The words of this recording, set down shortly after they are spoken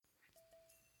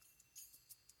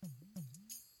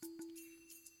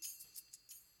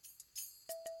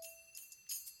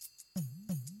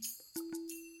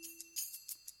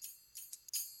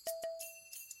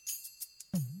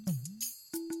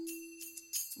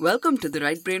Welcome to the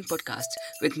Right Brain podcast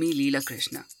with me, Leela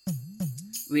Krishna.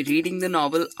 We're reading the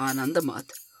novel Anandamath,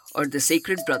 or The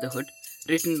Sacred Brotherhood,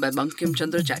 written by Bankim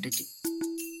Chandra Chatterjee.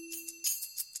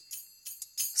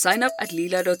 Sign up at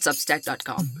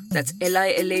leela.substack.com. That's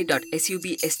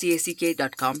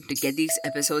lila.substack.com to get these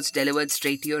episodes delivered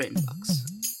straight to your inbox.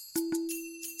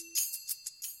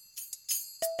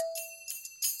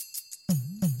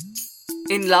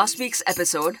 In last week's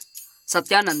episode,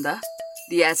 Satyananda,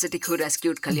 the ascetic who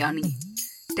rescued Kalyani,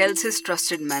 tells his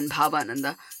trusted man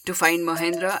Bhavananda to find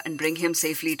Mohendra and bring him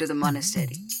safely to the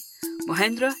monastery.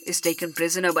 Mohendra is taken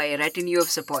prisoner by a retinue of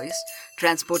sepoys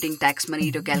transporting tax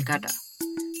money to Calcutta.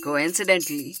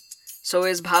 Coincidentally, so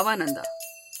is Bhavananda.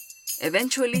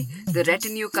 Eventually, the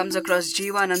retinue comes across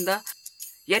Jivananda,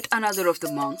 yet another of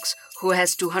the monks, who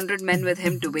has 200 men with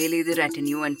him to waylay the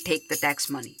retinue and take the tax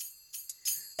money.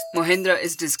 Mohendra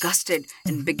is disgusted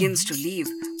and begins to leave,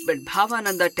 but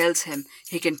Bhavananda tells him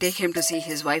he can take him to see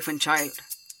his wife and child.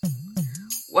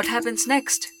 What happens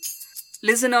next?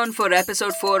 Listen on for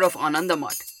episode 4 of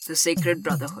Anandamath, The Sacred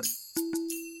Brotherhood.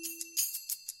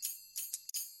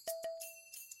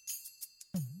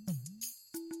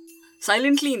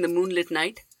 Silently in the moonlit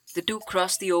night, the two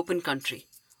crossed the open country.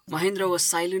 Mohendra was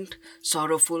silent,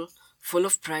 sorrowful, full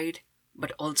of pride,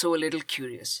 but also a little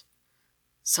curious.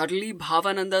 Suddenly,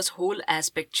 Bhavananda's whole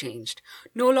aspect changed.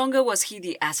 No longer was he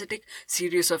the ascetic,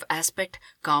 serious of aspect,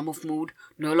 calm of mood,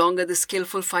 no longer the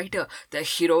skillful fighter, the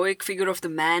heroic figure of the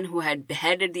man who had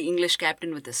beheaded the English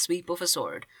captain with the sweep of a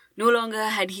sword. No longer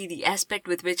had he the aspect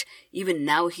with which, even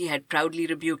now, he had proudly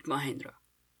rebuked Mohendra.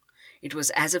 It was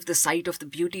as if the sight of the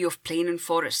beauty of plain and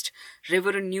forest,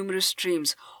 river and numerous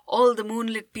streams, all the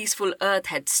moonlit peaceful earth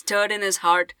had stirred in his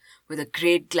heart with a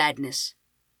great gladness.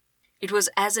 It was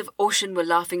as if ocean were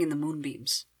laughing in the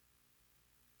moonbeams.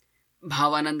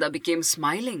 Bhavananda became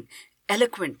smiling,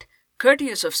 eloquent,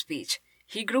 courteous of speech.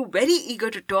 He grew very eager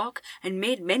to talk and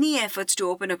made many efforts to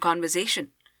open a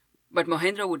conversation. But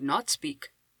Mohendra would not speak.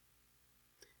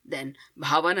 Then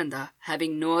Bhavananda,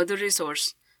 having no other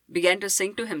resource, began to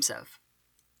sing to himself.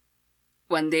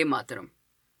 Vande Mataram.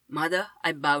 Mother,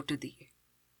 I bow to thee.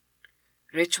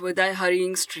 Rich with thy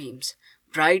hurrying streams,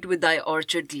 bright with thy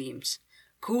orchard gleams,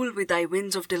 cool with thy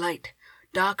winds of delight,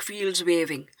 dark fields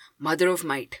waving, mother of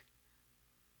might.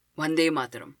 Vande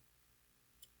Mataram.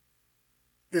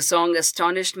 The song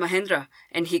astonished Mohendra,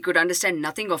 and he could understand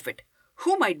nothing of it.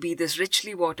 Who might be this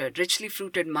richly watered, richly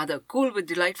fruited mother, cool with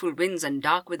delightful winds and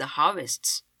dark with the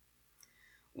harvests?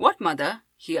 What mother?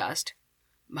 He asked.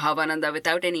 Bhavananda,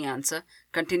 without any answer,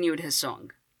 continued his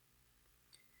song.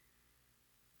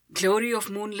 Glory of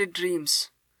moonlit dreams,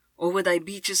 over thy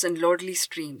beaches and lordly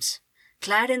streams,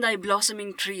 clad in thy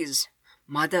blossoming trees,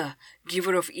 mother,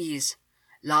 giver of ease,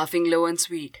 laughing low and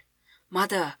sweet,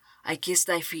 mother, I kiss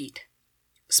thy feet.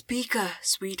 Speaker,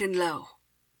 sweet and low,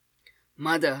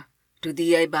 mother, to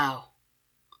thee I bow.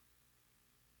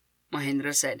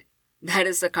 Mohendra said, That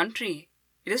is the country.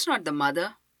 It is not the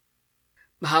mother.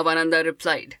 Bhavananda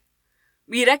replied,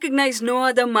 We recognize no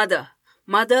other mother.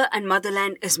 Mother and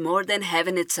motherland is more than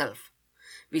heaven itself.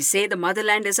 We say the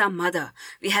motherland is our mother.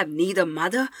 We have neither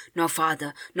mother, nor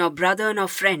father, nor brother, nor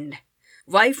friend,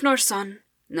 wife, nor son,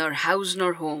 nor house,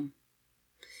 nor home.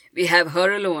 We have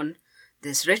her alone,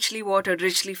 this richly watered,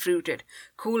 richly fruited,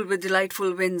 cool with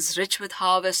delightful winds, rich with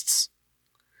harvests.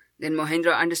 Then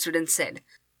Mohendra understood and said,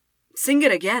 Sing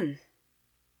it again.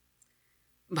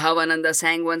 Bhavananda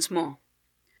sang once more.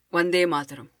 Vande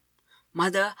Mataram.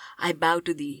 Mother, I bow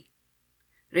to thee.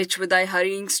 Rich with thy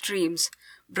hurrying streams,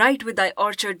 bright with thy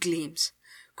orchard gleams,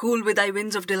 cool with thy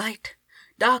winds of delight,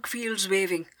 dark fields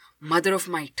waving, mother of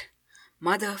might,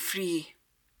 mother free.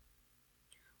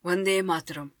 Vande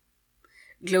Mataram.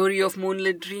 Glory of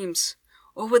moonlit dreams,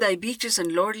 over thy beaches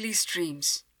and lordly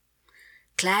streams,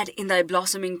 clad in thy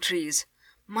blossoming trees,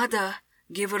 mother,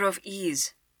 giver of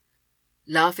ease,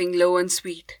 laughing low and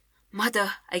sweet,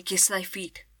 mother, I kiss thy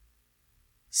feet.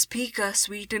 Speaker,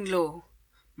 sweet and low,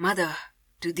 mother,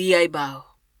 to thee I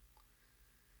bow.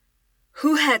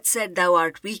 Who had said thou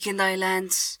art weak in thy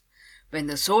lands, when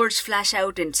the swords flash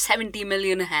out in 70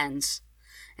 million hands,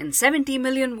 and 70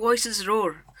 million voices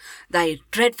roar thy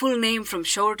dreadful name from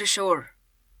shore to shore?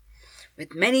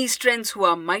 With many strengths who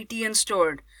are mighty and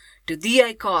stored, to thee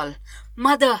I call,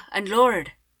 Mother and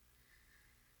Lord.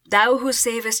 Thou who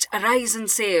savest, arise and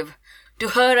save. To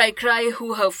her I cry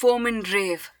who her foemen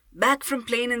drave, back from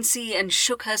plain and sea and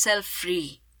shook herself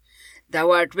free.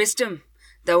 Thou art wisdom,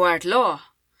 thou art law,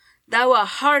 thou our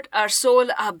heart, our soul,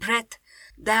 our breath,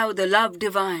 thou the love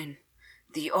divine,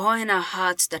 the awe in our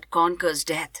hearts that conquers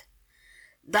death.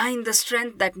 Thine the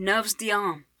strength that nerves the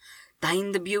arm,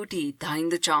 thine the beauty, thine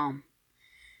the charm.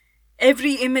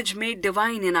 Every image made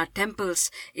divine in our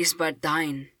temples is but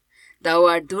thine. Thou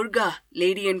art Durga,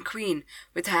 lady and queen,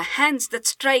 with her hands that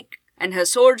strike and her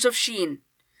swords of sheen.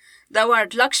 Thou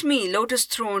art Lakshmi,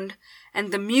 lotus-throned,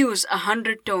 and the muse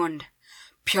 100-toned.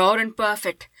 Pure and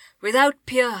perfect, without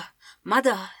peer,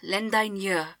 mother, lend thine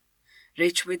ear.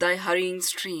 Rich with thy hurrying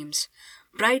streams,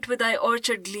 bright with thy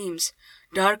orchard gleams,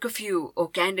 dark of hue, O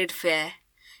candid fair,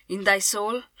 in thy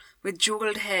soul, with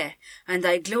jewelled hair, and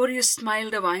thy glorious smile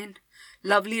divine,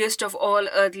 loveliest of all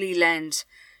earthly lands,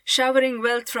 showering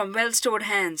wealth from well-stored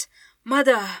hands.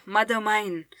 Mother, mother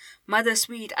mine, mother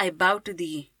sweet, I bow to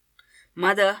thee.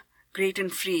 Mother, great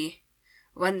and free,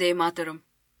 Vande Mataram.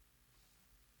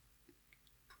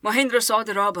 Mohendra saw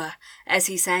the robber as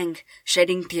he sang,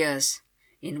 shedding tears.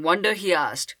 In wonder he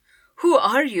asked, "Who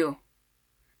are you?"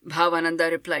 Bhavananda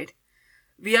replied,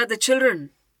 "We are the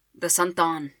children, the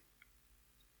Santan."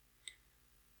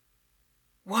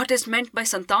 "What is meant by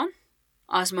Santan?"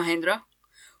 asked Mohendra.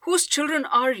 "Whose children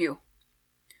are you?"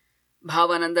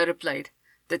 Bhavananda replied,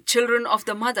 "The children of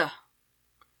the mother."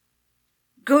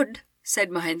 "Good," said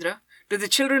Mohendra. "Do the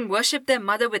children worship their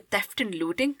mother with theft and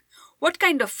looting? What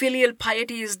kind of filial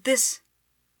piety is this?"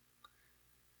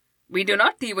 "We do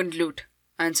not thieve and loot,"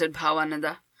 answered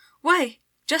Bhavananda. "Why,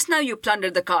 just now you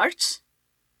plundered the carts."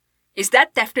 "Is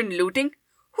that theft and looting?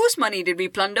 Whose money did we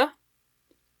plunder?"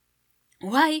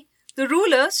 "Why, the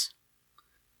rulers."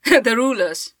 "The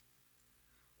rulers.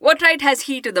 What right has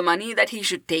he to the money that he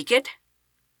should take it?"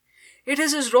 "It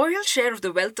is his royal share of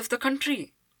the wealth of the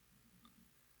country."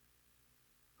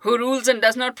 "Who rules and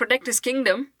does not protect his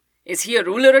kingdom? Is he a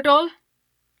ruler at all?"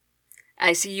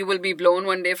 "I see you will be blown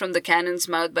one day from the cannon's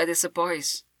mouth by the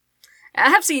sepoys." "I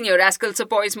have seen your rascal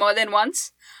sepoys more than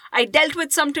once. I dealt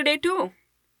with some today too."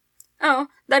 "Oh,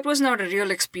 that was not a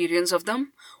real experience of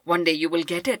them. One day you will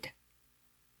get it."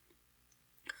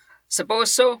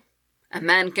 "Suppose so. A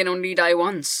man can only die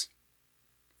once."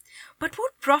 "But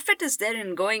what profit is there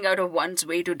in going out of one's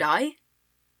way to die?"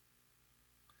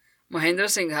 "Mohendra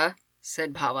Singha,"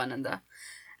 said Bhavananda,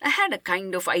 "I had a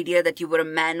kind of idea that you were a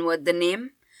man worth the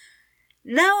name.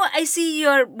 Now I see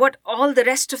you're what all the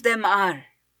rest of them are.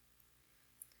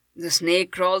 The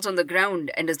snake crawls on the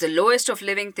ground and is the lowest of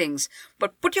living things,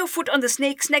 but put your foot on the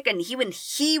snake's neck and even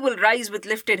he will rise with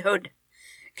lifted hood.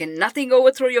 Can nothing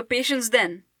overthrow your patience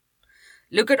then?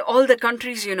 Look at all the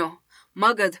countries you know: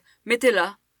 Magad,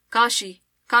 Mithila, Kashi,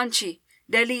 Kanchi,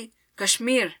 Delhi,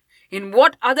 Kashmir. In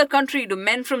what other country do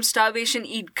men from starvation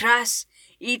eat grass,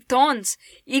 eat thorns,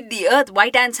 eat the earth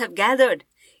white ants have gathered,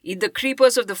 eat the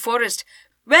creepers of the forest?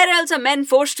 Where else are men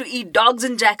forced to eat dogs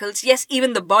and jackals, yes,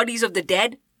 even the bodies of the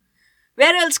dead?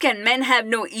 Where else can men have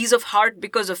no ease of heart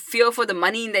because of fear for the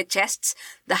money in their chests,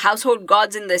 the household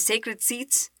gods in their sacred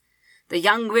seats, the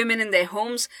young women in their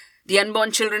homes, the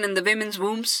unborn children in the women's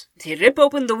wombs? They rip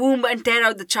open the womb and tear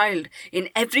out the child. In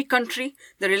every country,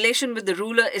 the relation with the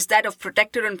ruler is that of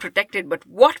protector and protected. But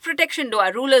what protection do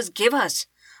our rulers give us?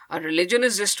 Our religion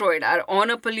is destroyed, our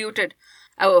honor polluted,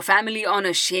 our family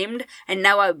honor shamed, and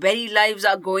now our very lives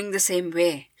are going the same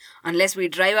way. Unless we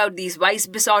drive out these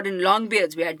vice-besodden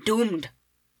longbeards, we are doomed."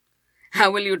 "How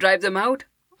will you drive them out?"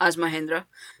 asked Mohendra.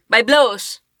 "By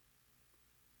blows."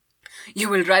 "You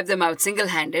will drive them out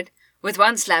single-handed, with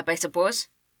one slap, I suppose."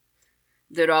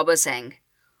 The robber sang,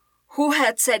 "Who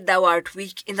hath said thou art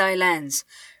weak in thy lands,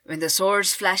 when the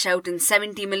swords flash out in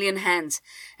 70 million hands,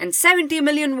 and 70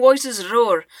 million voices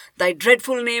roar thy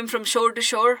dreadful name from shore to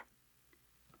shore?"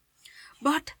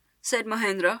 "But," said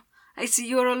Mohendra, "I see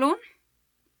you are alone."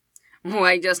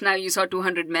 "Why, just now you saw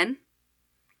 200 men."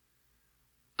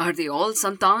 "Are they all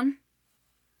Santan?"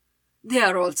 "They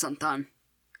are all Santan."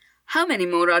 "How many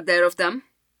more are there of them?"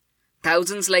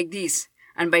 "Thousands like these,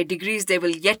 and by degrees there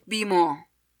will yet be more."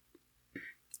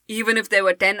 "Even if there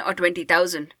were 10 or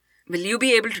 20,000, will you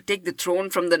be able to take the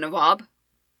throne from the Nawab?"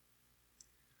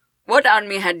 "What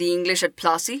army had the English at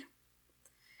Plassey?"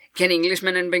 "Can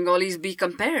Englishmen and Bengalis be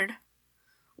compared?"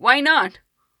 "Why not?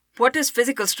 What does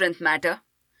physical strength matter?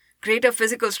 Greater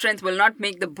physical strength will not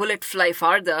make the bullet fly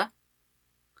farther."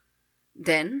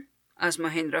 "Then," asked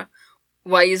Mohendra,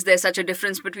 "why is there such a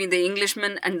difference between the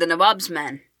Englishman and the Nawab's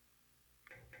man?"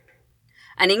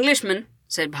 "An Englishman,"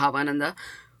 said Bhavananda,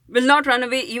 "will not run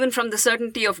away even from the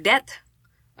certainty of death.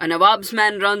 A Nawab's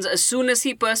man runs as soon as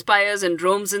he perspires and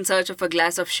roams in search of a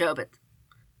glass of sherbet.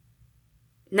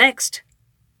 Next,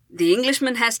 the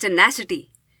Englishman has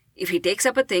tenacity. If he takes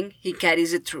up a thing, he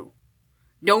carries it through.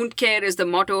 Don't care is the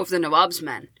motto of the Nawab's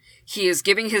man. He is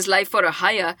giving his life for a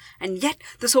hire, and yet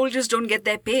the soldiers don't get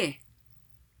their pay.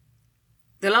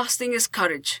 The last thing is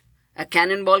courage. A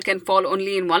cannonball can fall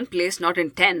only in one place, not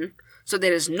in 10. So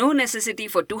there is no necessity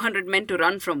for 200 men to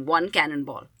run from one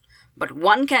cannonball. But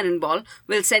one cannonball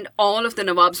will send all of the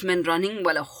Nawab's men running,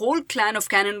 while a whole clan of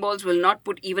cannonballs will not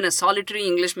put even a solitary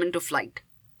Englishman to flight.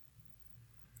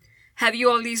 Have you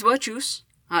all these virtues?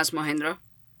 Asked Mohendra.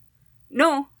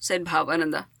 No, said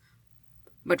Bhavananda.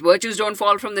 But virtues don't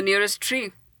fall from the nearest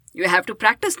tree. You have to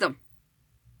practice them.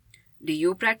 Do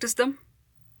you practice them?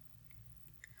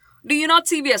 Do you not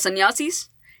see we are sannyasis?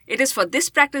 It is for this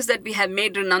practice that we have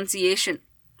made renunciation.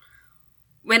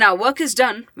 When our work is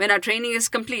done, when our training is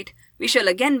complete, we shall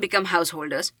again become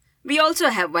householders. We also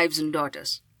have wives and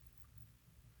daughters.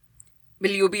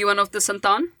 Will you be one of the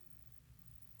Santan?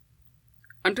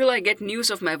 Until I get news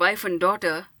of my wife and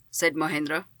daughter, said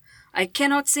Mohendra, I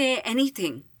cannot say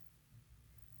anything.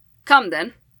 Come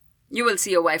then, you will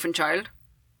see your wife and child.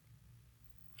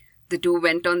 The two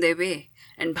went on their way,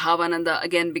 and Bhavananda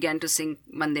again began to sing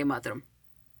Vande Mataram.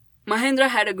 Mohendra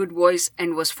had a good voice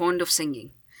and was fond of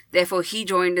singing. Therefore he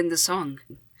joined in the song,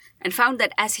 and found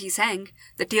that as he sang,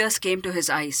 the tears came to his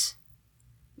eyes.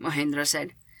 Mohendra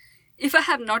said, If I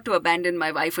have not to abandon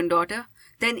my wife and daughter,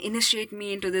 then initiate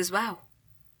me into this vow.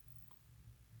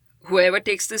 Whoever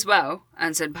takes this vow,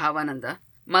 answered Bhavananda,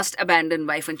 must abandon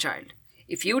wife and child.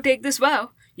 If you take this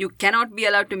vow, you cannot be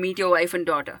allowed to meet your wife and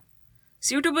daughter.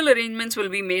 Suitable arrangements will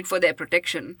be made for their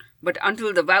protection, but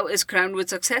until the vow is crowned with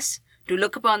success, to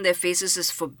look upon their faces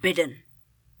is forbidden.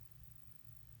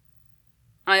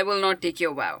 I will not take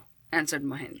your vow, answered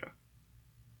Mohendra.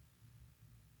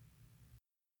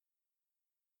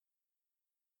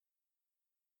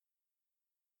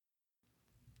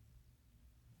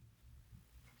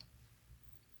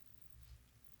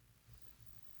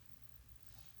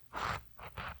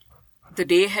 The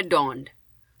day had dawned.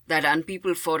 That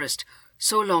unpeopled forest,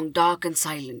 so long dark and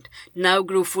silent, now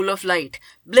grew full of light,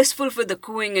 blissful with the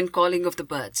cooing and calling of the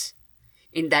birds.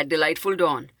 In that delightful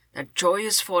dawn, that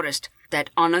joyous forest,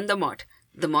 that Anandamath,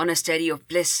 the monastery of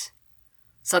bliss,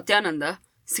 Satyananda,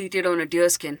 seated on a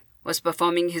deerskin, was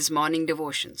performing his morning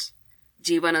devotions.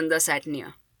 Jivananda sat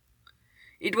near.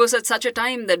 It was at such a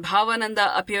time that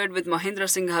Bhavananda appeared with Mohendra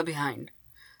Singha behind.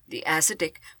 The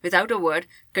ascetic, without a word,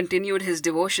 continued his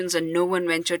devotions, and no one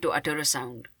ventured to utter a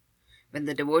sound. When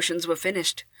the devotions were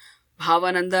finished,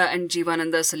 Bhavananda and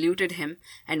Jivananda saluted him,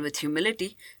 and with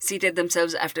humility seated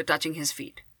themselves after touching his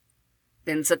feet.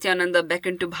 Then Satyananda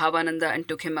beckoned to Bhavananda and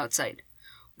took him outside.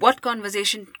 What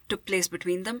conversation took place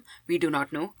between them, we do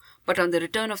not know, but on the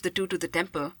return of the two to the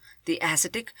temple, the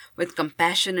ascetic, with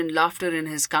compassion and laughter in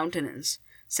his countenance,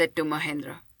 said to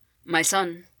Mohendra, My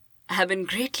son, I have been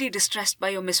greatly distressed by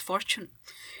your misfortune.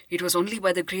 It was only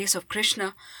by the grace of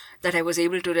Krishna that I was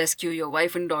able to rescue your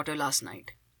wife and daughter last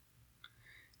night.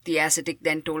 The ascetic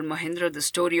then told Mohendra the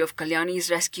story of Kalyani's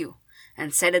rescue,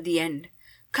 and said at the end,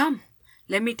 Come,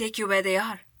 let me take you where they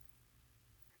are.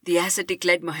 The ascetic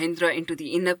led Mohendra into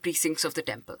the inner precincts of the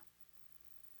temple.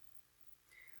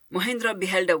 Mohendra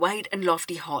beheld a wide and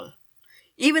lofty hall.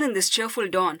 Even in this cheerful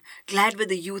dawn, glad with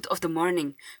the youth of the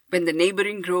morning, when the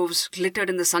neighboring groves glittered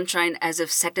in the sunshine as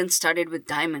if satin studded with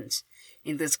diamonds,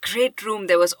 in this great room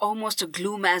there was almost a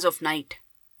gloom as of night.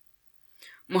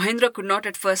 Mohendra could not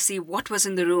at first see what was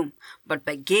in the room, but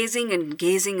by gazing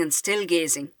and still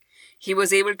gazing, he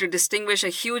was able to distinguish a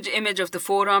huge image of the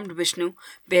four-armed Vishnu,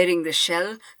 bearing the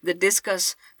shell, the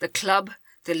discus, the club,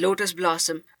 the lotus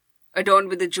blossom, adorned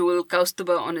with the jewel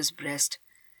Kaustuba on his breast.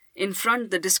 In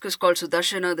front, the discus called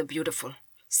Sudarshana the Beautiful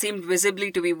seemed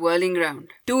visibly to be whirling round.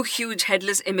 Two huge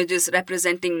headless images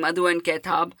representing Madhu and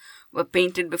Kaitab were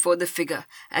painted before the figure,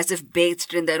 as if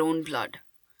bathed in their own blood.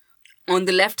 On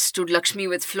the left stood Lakshmi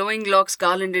with flowing locks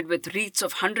garlanded with wreaths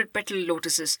of 100-petaled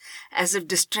lotuses, as if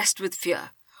distressed with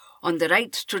fear. On the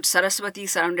right stood Saraswati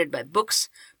surrounded by books,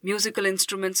 musical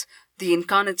instruments, the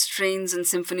incarnate strains and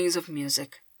symphonies of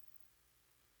music.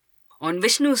 On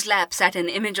Vishnu's lap sat an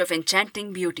image of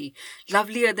enchanting beauty,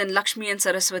 lovelier than Lakshmi and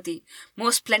Saraswati,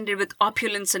 more splendid with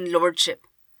opulence and lordship.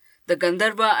 The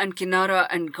Gandharva and Kinnara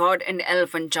and god and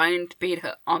elf and giant paid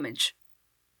her homage.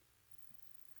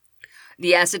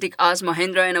 The ascetic asked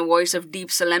Mohendra in a voice of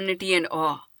deep solemnity and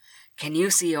awe, Can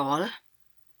you see all?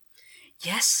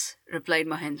 Yes, replied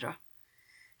Mohendra.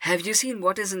 Have you seen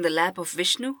what is in the lap of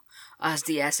Vishnu? Asked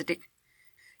the ascetic.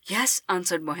 Yes,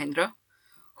 answered Mohendra.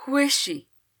 Who is she?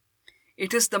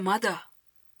 It is the mother.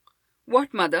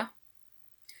 What mother?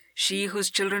 She whose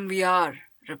children we are,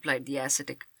 replied the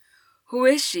ascetic. Who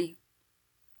is she?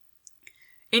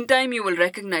 In time you will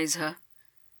recognize her.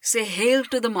 Say hail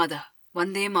to the mother,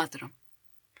 Vande Mataram.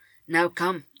 Now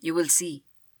come, you will see.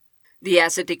 The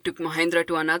ascetic took Mohendra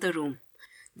to another room.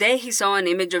 There he saw an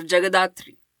image of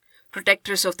Jagadatri,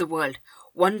 protectress of the world,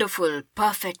 wonderful,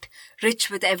 perfect, rich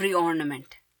with every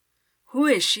ornament. Who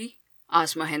is she?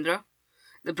 Asked Mohendra.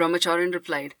 The brahmacharin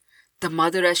replied, the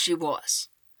mother as she was.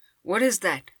 What is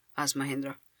that? Asked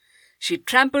Mohendra. She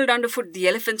trampled underfoot the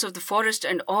elephants of the forest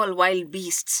and all wild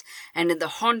beasts, and in the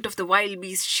haunt of the wild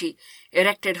beasts she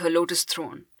erected her lotus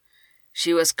throne.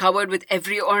 She was covered with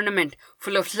every ornament,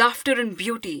 full of laughter and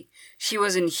beauty. She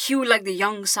was in hue like the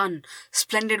young sun,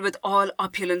 splendid with all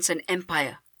opulence and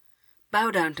empire.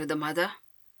 Bow down to the mother.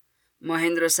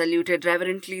 Mohendra saluted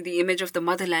reverently the image of the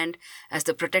motherland as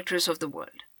the protectress of the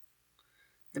world.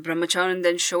 The brahmacharin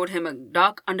then showed him a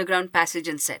dark underground passage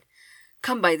and said,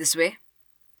 Come by this way.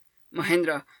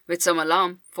 Mohendra, with some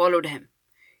alarm, followed him.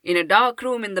 In a dark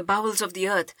room in the bowels of the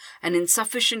earth, an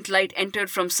insufficient light entered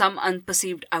from some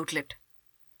unperceived outlet.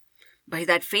 By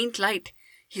that faint light,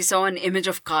 he saw an image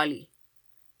of Kali.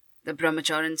 The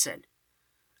brahmacharin said,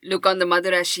 Look on the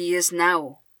mother as she is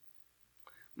now.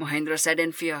 Mohendra said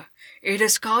in fear, It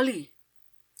is Kali.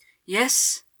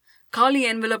 Yes, Kali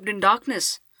enveloped in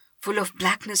darkness, full of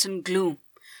blackness and gloom.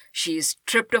 She is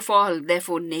stripped of all,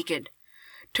 therefore naked.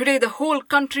 Today the whole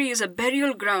country is a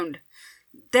burial ground.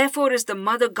 Therefore is the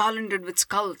mother garlanded with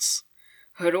skulls.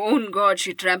 Her own god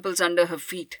she tramples under her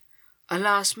feet.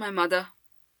 Alas, my mother!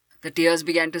 The tears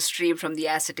began to stream from the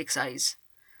ascetic's eyes.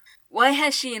 Why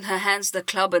has she in her hands the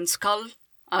club and skull?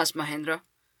 Asked Mohendra.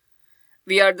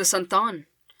 We are the Santan.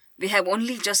 We have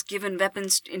only just given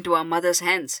weapons into our mother's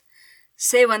hands.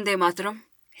 Say Vande Mataram,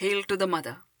 hail to the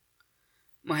mother.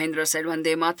 Mohendra said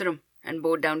Vande Mataram and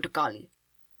bowed down to Kali.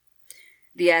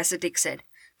 The ascetic said,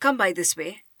 Come by this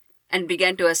way, and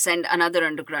began to ascend another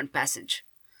underground passage.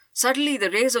 Suddenly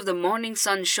the rays of the morning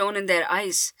sun shone in their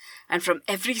eyes, and from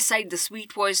every side the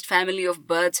sweet-voiced family of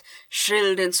birds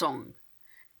shrilled in song.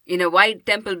 In a wide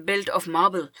temple built of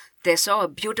marble, they saw a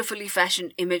beautifully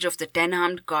fashioned image of the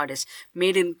 10-armed goddess,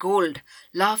 made in gold,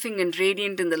 laughing and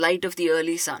radiant in the light of the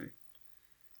early sun.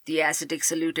 The ascetic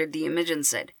saluted the image and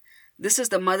said, This is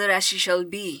the mother as she shall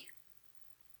be.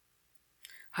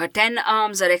 Her 10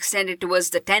 arms are extended towards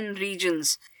the 10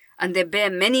 regions, and they bear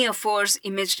many a force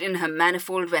imaged in her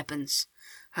manifold weapons.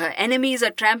 Her enemies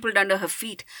are trampled under her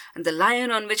feet, and the lion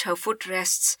on which her foot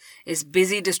rests is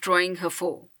busy destroying her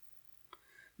foe.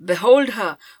 Behold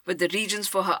her, with the regions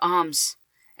for her arms.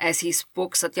 As he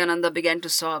spoke, Satyananda began to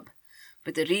sob.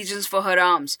 With the regions for her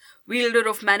arms, wielder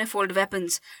of manifold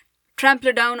weapons,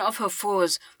 trampler down of her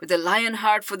foes, with a lion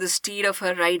heart for the steed of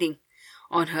her riding.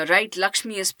 On her right,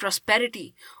 Lakshmi is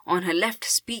prosperity. On her left,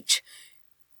 speech,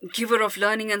 giver of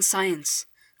learning and science.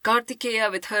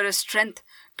 Kartikeya with her is strength.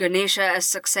 Ganesha as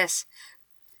success.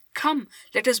 Come,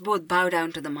 let us both bow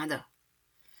down to the mother.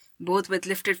 Both with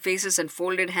lifted faces and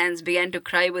folded hands began to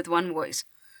cry with one voice.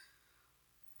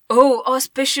 O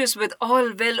auspicious with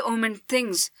all well-omened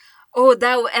things! O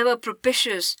thou ever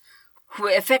propitious, who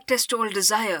effectest all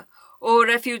desire! O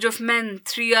refuge of men,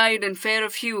 three-eyed and fair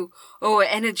of hue! O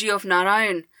energy of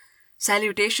Narayan!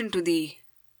 Salutation to thee!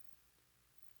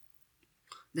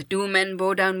 The two men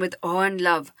bowed down with awe and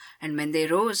love, and when they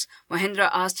rose, Mohendra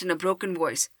asked in a broken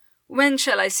voice, When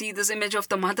shall I see this image of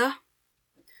the mother?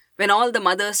 When all the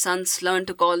mother's sons learn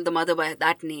to call the mother by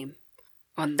that name,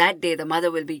 on that day the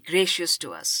mother will be gracious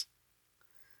to us.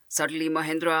 Suddenly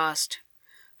Mohendra asked,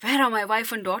 Where are my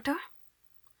wife and daughter?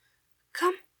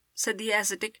 Come, said the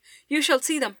ascetic, you shall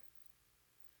see them.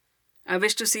 I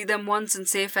wish to see them once and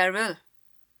say farewell.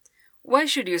 Why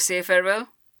should you say farewell?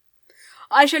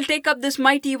 I shall take up this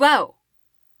mighty vow.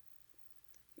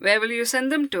 Where will you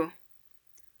send them to?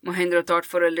 Mohendra thought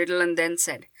for a little and then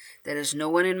said, There is no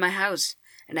one in my house,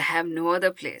 and I have no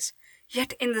other place.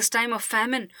 Yet in this time of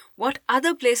famine, what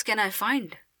other place can I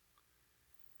find?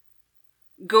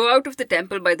 Go out of the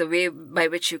temple by the way by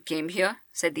which you came here,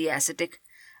 said the ascetic.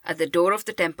 At the door of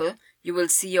the temple, you will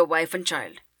see your wife and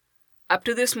child. Up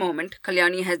to this moment,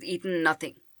 Kalyani has eaten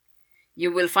nothing.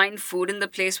 You will find food in the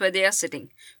place where they are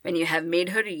sitting. When you have made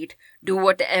her eat, do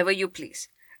whatever you please.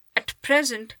 At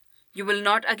present, you will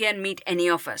not again meet any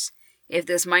of us. If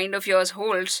this mind of yours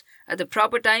holds, at the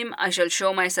proper time I shall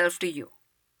show myself to you.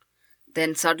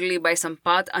 Then suddenly, by some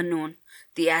path unknown,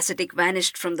 the ascetic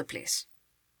vanished from the place.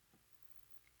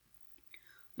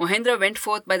 Mohendra went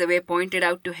forth by the way pointed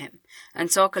out to him,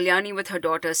 and saw Kalyani with her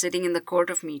daughter sitting in the court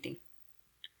of meeting.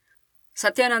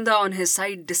 Satyananda on his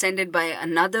side descended by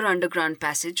another underground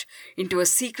passage into a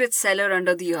secret cellar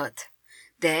under the earth.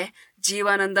 There,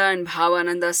 Jivananda and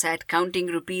Bhavananda sat counting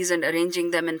rupees and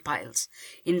arranging them in piles.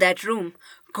 In that room,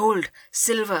 gold,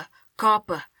 silver,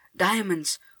 copper,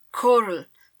 diamonds, coral,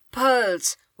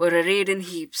 pearls were arrayed in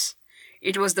heaps.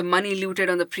 It was the money looted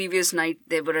on the previous night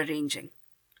they were arranging.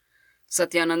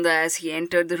 Satyananda, as he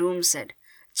entered the room, said,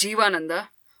 Jivananda,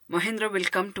 Mohendra will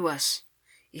come to us.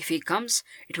 If he comes,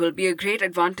 it will be a great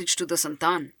advantage to the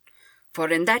Santan. For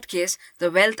in that case,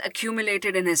 the wealth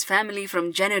accumulated in his family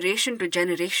from generation to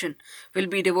generation will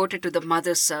be devoted to the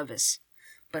mother's service.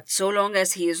 But so long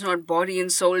as he is not body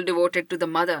and soul devoted to the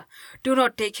mother, do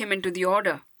not take him into the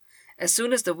order. As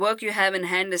soon as the work you have in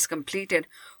hand is completed,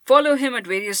 follow him at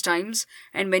various times,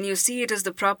 and when you see it is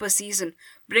the proper season,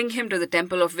 bring him to the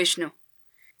temple of Vishnu.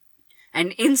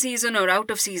 And in season or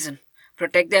out of season,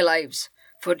 protect their lives,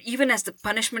 for even as the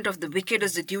punishment of the wicked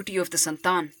is the duty of the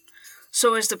Santan,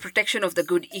 so is the protection of the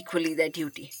good equally their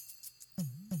duty.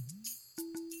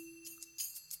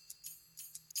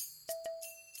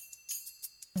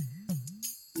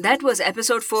 That was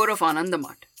episode 4 of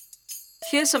Anandamath.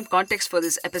 Here's some context for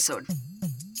this episode.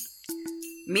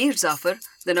 Mir Zafar,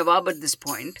 the Nawab at this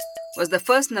point, was the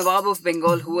first Nawab of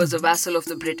Bengal who was a vassal of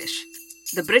the British.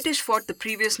 The British fought the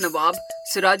previous Nawab,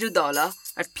 Sirajud-Dowlah,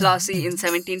 at Plassey in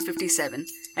 1757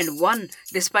 and won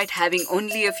despite having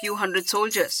only a few hundred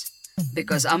soldiers.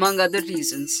 Because among other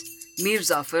reasons, Mir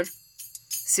Zafar,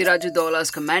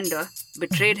 Sirajud-Dowlah's commander,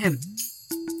 betrayed him.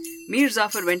 Mir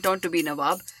Zafar went on to be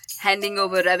Nawab, handing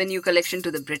over revenue collection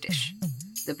to the British.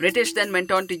 The British then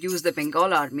went on to use the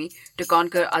Bengal army to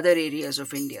conquer other areas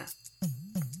of India.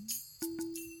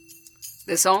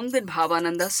 The song that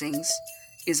Bhavananda sings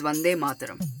is Vande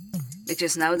Mataram, which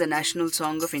is now the national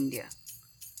song of India.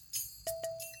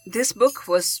 This book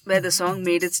was where the song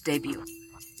made its debut.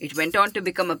 It went on to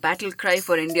become a battle cry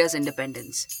for India's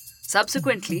independence.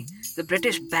 Subsequently, the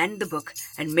British banned the book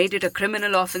and made it a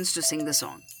criminal offence to sing the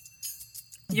song.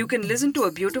 You can listen to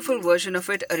a beautiful version of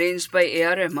it arranged by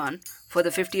A.R. Rahman for the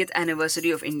 50th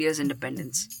anniversary of India's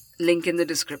independence. Link in the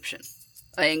description.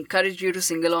 I encourage you to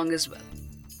sing along as well.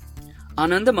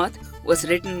 Anandamath was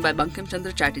written by Bankim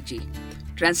Chandra Chatterjee,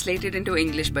 translated into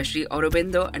English by Sri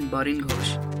Aurobindo and Borin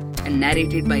Ghosh, and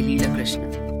narrated by Leela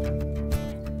Krishna.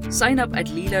 Sign up at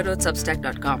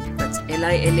leela.substack.com, that's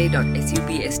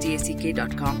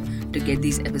lila.substack.com, to get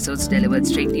these episodes delivered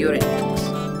straight to your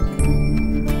inbox.